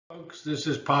Folks, this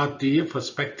is part D of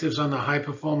Perspectives on the High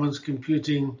Performance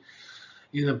Computing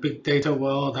in a Big Data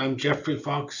World. I'm Jeffrey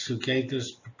Fox, who gave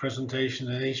this presentation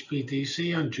at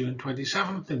HPDC on June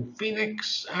 27th in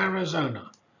Phoenix,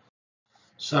 Arizona.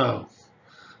 So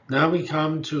now we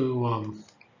come to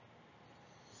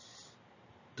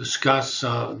discuss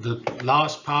the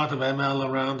last part of ML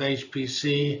around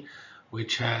HPC,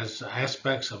 which has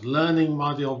aspects of learning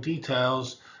module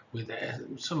details with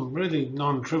some really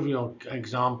non-trivial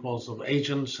examples of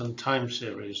agents and time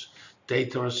series,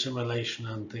 data assimilation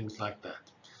and things like that.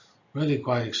 Really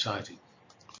quite exciting.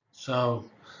 So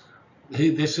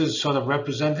this is sort of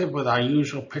represented with our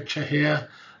usual picture here.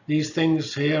 These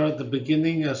things here at the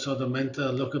beginning are sort of meant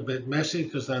to look a bit messy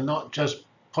because they're not just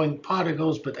point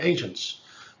particles, but agents,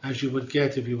 as you would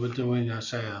get if you were doing,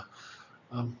 say,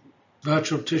 a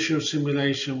virtual tissue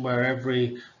simulation where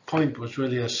every point was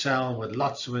really a cell with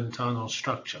lots of internal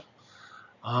structure.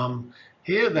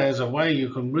 Here there's a way you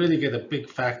can really get a big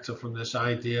factor from this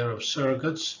idea of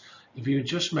surrogates. If you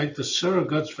just make the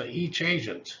surrogates for each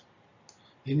agent,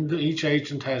 each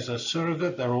agent has a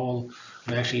surrogate. They're all,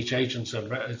 and actually each agent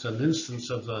is an instance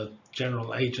of the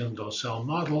general agent or cell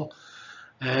model.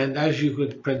 And as you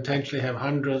could potentially have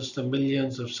hundreds to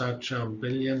millions of such,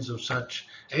 billions of such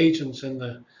agents in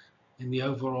the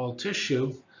overall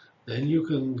tissue, then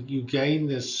you gain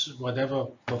this, whatever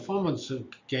performance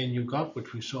gain you got,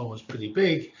 which we saw was pretty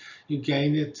big, you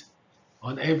gain it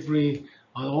on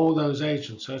all those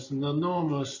agents. So it's an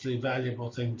enormously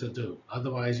valuable thing to do.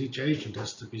 Otherwise, each agent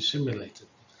has to be simulated.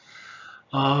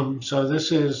 So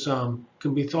this is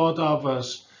can be thought of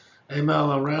as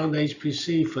ML around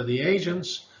HPC for the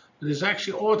agents, but it's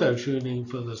actually auto-tuning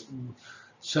for the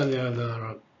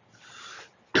cellular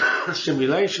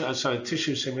simulation,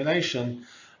 tissue simulation,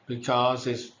 because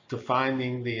it's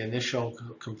defining the initial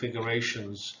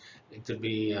configurations to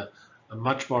be a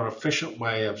much more efficient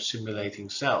way of simulating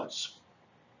cells.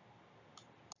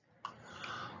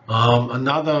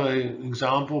 Another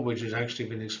example, which has actually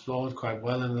been explored quite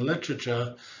well in the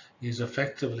literature, is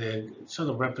effectively sort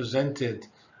of represented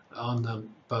on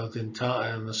both in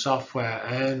the software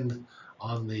and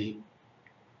on the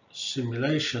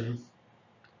simulation,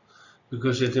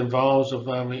 because it involves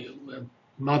a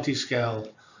multi-scale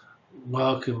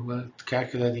work in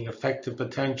calculating effective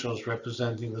potentials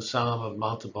representing the sum of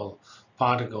multiple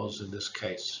particles in this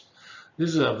case.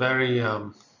 This is a very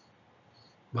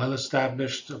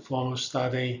well-established form of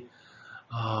study.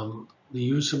 The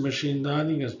use of machine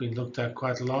learning has been looked at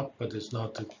quite a lot, but it's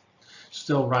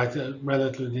still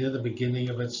relatively near the beginning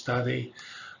of its study.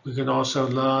 We can also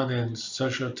learn in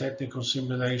socio-technical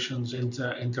simulations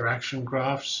interaction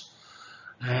graphs,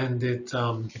 and it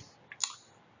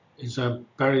is a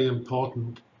very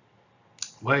important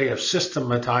way of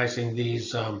systematizing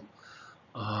these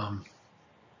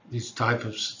type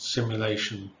of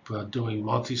simulation for doing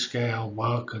multi-scale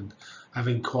work and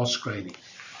having coarse grading.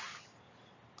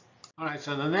 All right,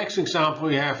 so the next example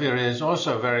we have here is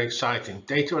also very exciting,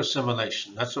 data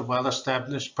assimilation. That's a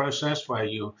well-established process where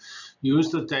you use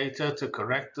the data to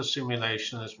correct the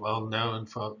simulation. It's well known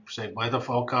for, say, weather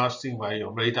forecasting, where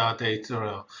your radar data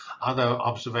or other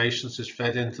observations is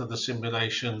fed into the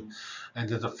simulation, and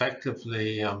it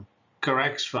effectively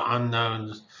corrects for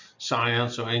unknown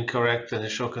science or incorrect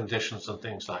initial conditions and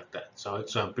things like that. So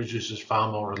it produces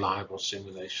far more reliable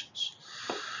simulations.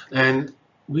 And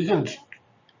we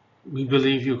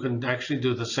believe you can actually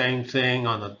do the same thing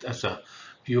as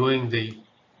viewing the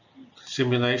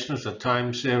simulation as a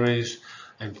time series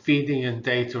and feeding in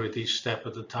data at each step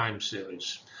of the time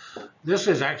series. This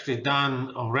is actually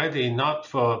done already, not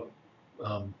for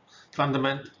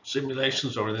fundamental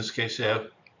simulations, or in this case here,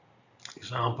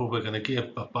 example we're going to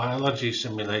give biology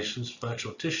simulations,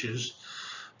 virtual tissues,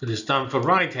 but it's done for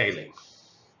ride-hailing.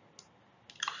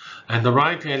 And the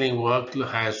ride-hailing work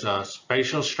has a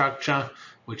spatial structure,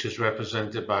 which is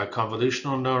represented by a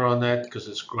convolutional neural net because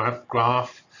it's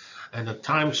graph, and a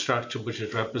time structure, which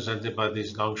is represented by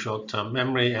these long short-term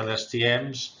memory,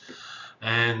 LSTMs,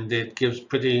 and it gives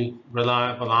pretty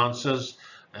reliable answers.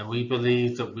 And we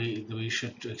believe that we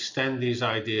should extend these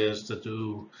ideas to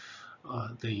do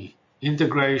the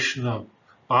integration of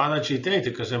biology data,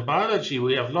 because in biology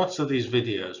we have lots of these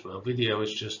videos. Well, video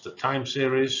is just a time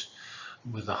series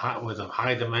with a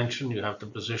high dimension. You have the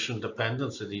position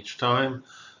dependence at each time,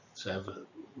 so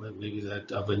maybe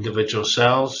that of individual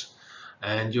cells,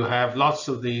 and you have lots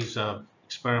of these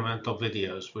experimental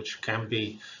videos which can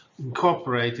be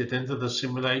incorporated into the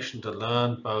simulation to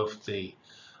learn both the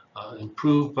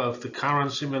improve both the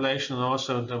current simulation and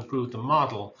also to improve the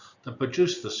model that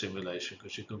produced the simulation,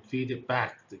 because you can feed it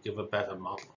back to give a better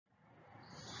model.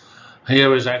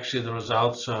 Here is actually the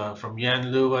results from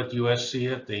Yan Liu at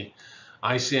USC at the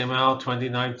ICML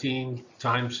 2019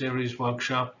 time series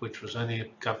workshop, which was only a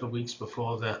couple of weeks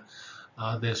before this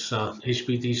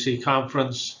HPDC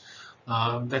conference.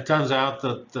 It turns out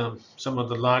that some of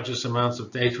the largest amounts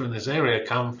of data in this area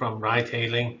come from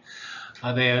ride-hailing.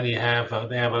 They have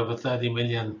over 30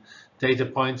 million data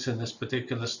points in this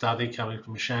particular study coming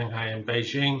from Shanghai and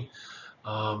Beijing.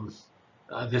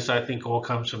 This, I think, all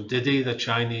comes from Didi, the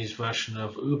Chinese version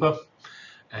of Uber.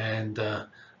 And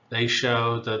they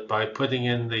show that by putting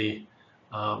in the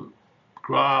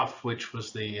graph, which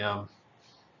was the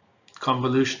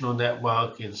convolutional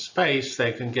network in space,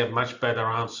 they can get much better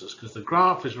answers, because the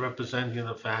graph is representing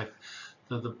the fact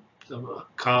that the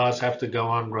cars have to go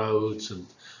on roads and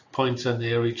points are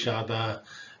near each other,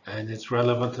 and it's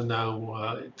relevant to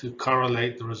know to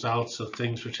correlate the results of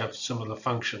things which have similar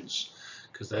functions,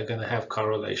 because they're going to have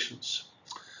correlations.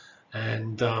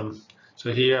 And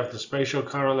so here you have the spatial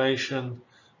correlation,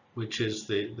 which is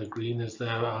the green is their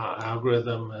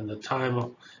algorithm, and the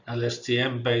time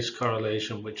LSTM-based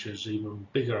correlation, which is even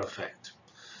bigger effect.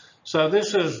 So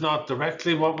this is not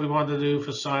directly what we want to do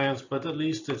for science, but at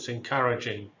least it's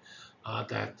encouraging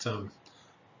that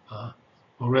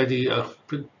already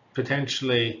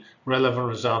potentially relevant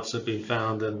results have been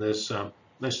found in this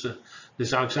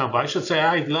example. I should say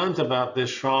I learned about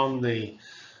this from the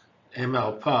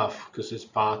MLperf, because it's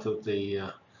part of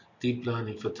the deep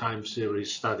learning for time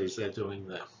series studies they're doing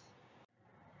there.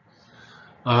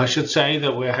 I should say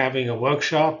that we're having a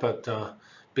workshop at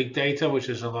Big Data, which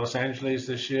is in Los Angeles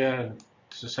this year, and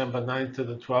December 9th to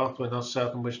the 12th. We're not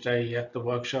certain which day yet the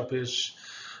workshop is,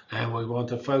 and we want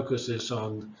to focus this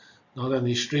on not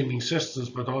only streaming systems,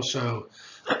 but also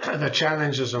the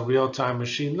challenges of real-time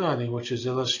machine learning, which is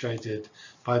illustrated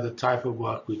by the type of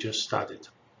work we just studied.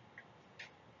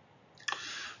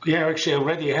 We have actually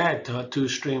already had two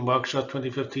stream workshops,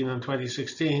 2015 and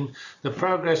 2016. The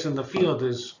progress in the field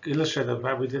is illustrated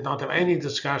by we did not have any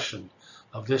discussion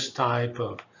of this type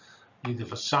of, either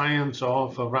for science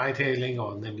or for ride-hailing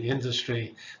or in the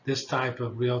industry, this type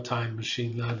of real-time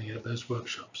machine learning at those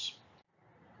workshops.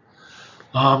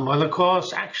 Well, of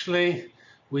course, actually,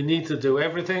 we need to do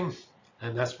everything,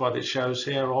 and that's what it shows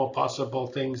here. All possible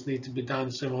things need to be done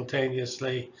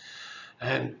simultaneously,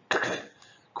 and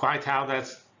quite how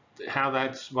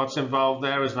that's what's involved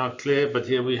there is not clear. But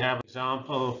here we have an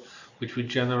example which we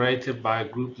generated by a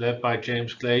group led by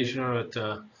James Glazier,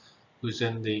 who's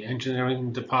in the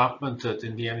engineering department at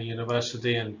Indiana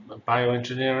University in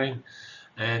bioengineering,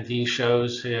 and he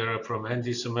shows here from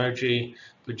Andy Samerji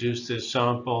produced this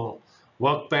sample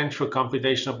workbench for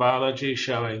computational biology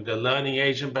showing the learning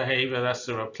agent behavior. That's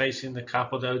the replacing the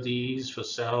coupled ODEs for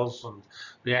cells and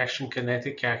reaction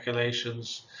kinetic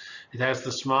calculations. It has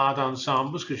the smart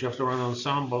ensembles, because you have to run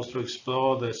ensembles to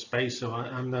explore the space of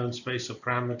unknown space of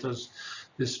parameters.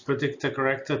 This predictor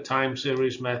corrector time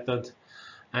series method,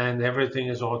 and everything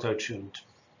is auto-tuned.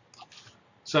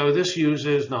 So this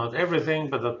uses not everything,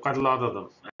 but quite a lot of them.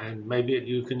 And maybe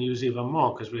you can use even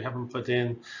more, because we haven't put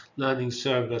in learning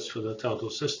surrogates for the total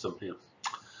system here.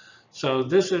 So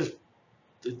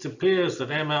it appears that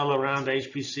ML around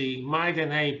HPC might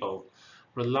enable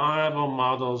reliable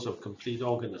models of complete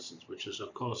organisms, which is,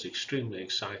 of course, extremely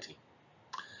exciting.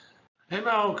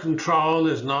 ML control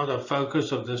is not a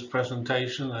focus of this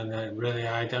presentation, and really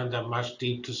I don't have much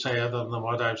deep to say other than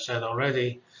what I've said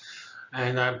already.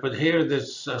 But here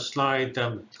this slide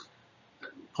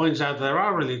points out there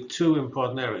are really two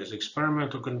important areas: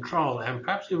 experimental control, and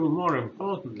perhaps even more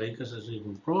importantly, because it's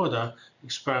even broader,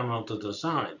 experimental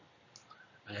design.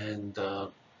 And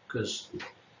because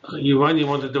you only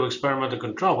want to do experimental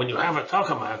control when you have a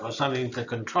tokamak or something to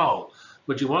control,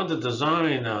 but you want to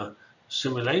design a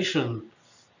simulation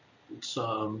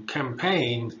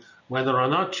campaign whether or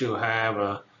not you have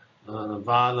a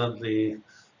violently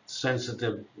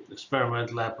sensitive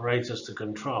experimental apparatus to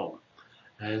control.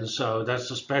 And so that's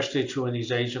especially true in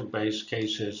these agent-based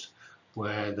cases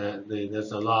where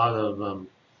there's a lot of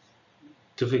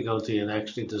difficulty in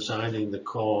actually designing the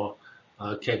core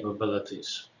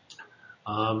capabilities.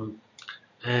 You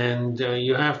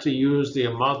have to use the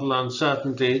model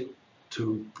uncertainty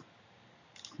to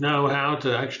know how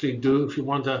to actually do, if you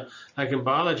want to, like in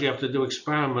biology, you have to do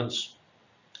experiments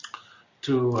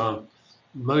to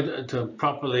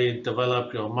properly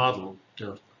develop your model,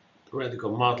 your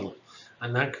theoretical model.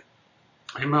 And that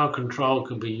ML control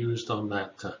can be used on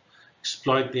that to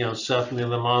exploit the uncertainty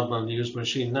of the model and use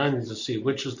machine learning to see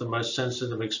which is the most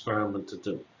sensitive experiment to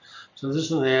do. So this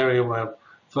is an area where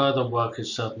further work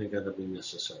is certainly going to be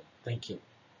necessary. Thank you.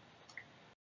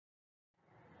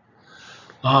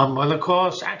 Well, of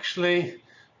course, actually,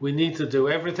 We need to do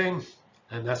everything,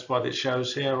 and that's what it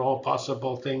shows here. All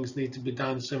possible things need to be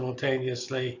done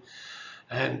simultaneously,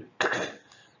 and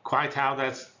quite how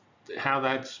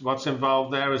that's what's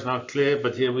involved there is not clear.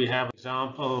 But here we have an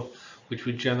example which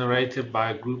we generated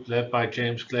by a group led by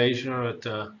James Glazier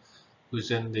who's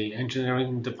in the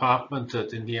engineering department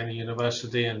at Indiana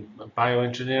University in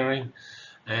bioengineering.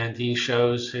 And he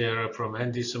shows here from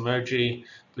Andy Samerji,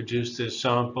 produced this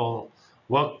sample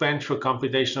workbench for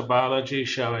computational biology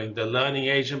showing the learning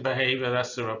agent behavior.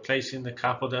 That's the replacing the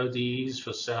coupled ODEs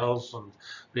for cells and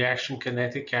reaction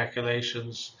kinetic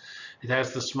calculations. It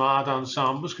has the smart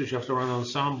ensembles because you have to run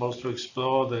ensembles to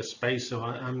explore the space of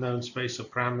unknown space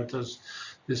of parameters.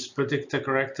 This predictor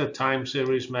corrector time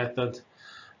series method,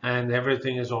 and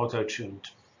everything is auto-tuned.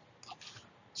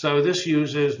 So this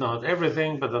uses not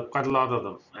everything, but quite a lot of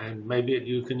them. And maybe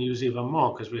you can use even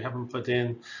more because we haven't put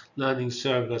in learning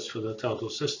surrogates for the total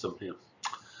system here.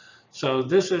 So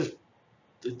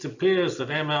it appears that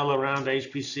ML around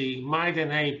HPC might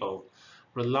enable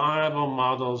reliable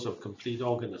models of complete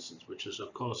organisms, which is,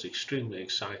 of course, extremely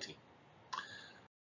exciting.